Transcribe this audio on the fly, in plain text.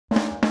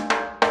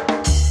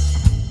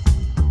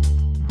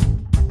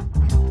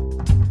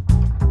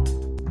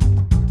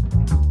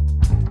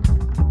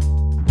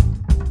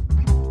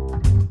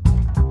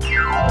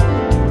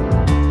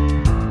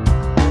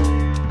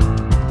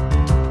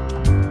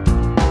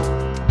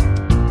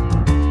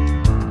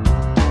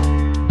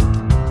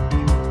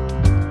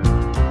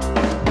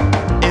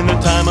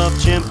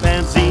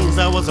chimpanzees.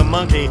 I was a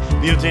monkey,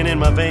 butane in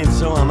my veins,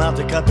 so I'm out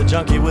to cut the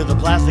junkie with the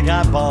plastic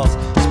eyeballs.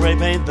 Spray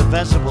paint the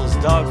vegetables,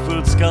 dog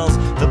food skulls,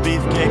 the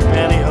beefcake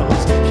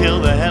pantyhose. Kill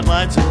the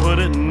headlights and put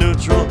it in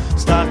neutral.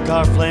 Stock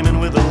car flaming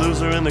with a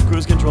loser in the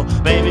cruise control.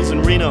 Babies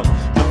in Reno,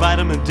 the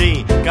vitamin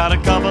D. Got a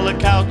couple of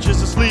couches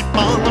to sleep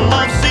on, the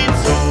love seat.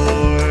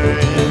 Soy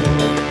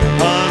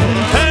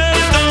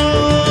unperdon.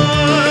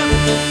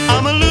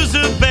 I'm a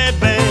loser,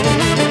 baby,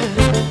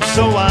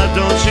 so why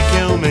don't you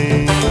kill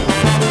me?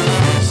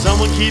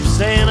 Someone keeps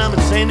saying I'm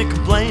insane to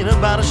complain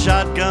about a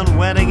shotgun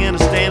wedding and a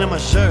stain in my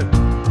shirt.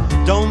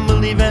 Don't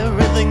believe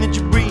everything that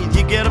you breathe.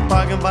 You get a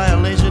parking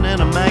violation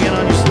and a maggot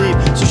on your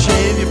sleeve. So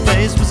shave your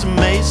face with some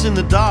mace in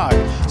the dark,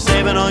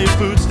 saving all your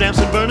food stamps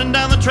and burning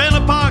down the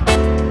trailer park.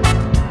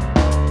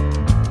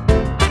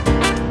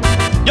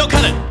 Yo,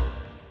 cut it!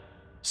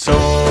 Soy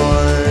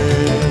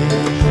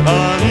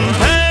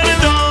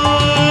unperdon.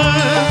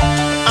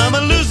 I'm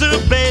a loser,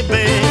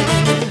 baby,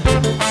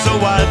 so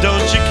why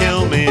don't you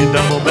kill me?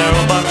 Double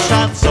barrel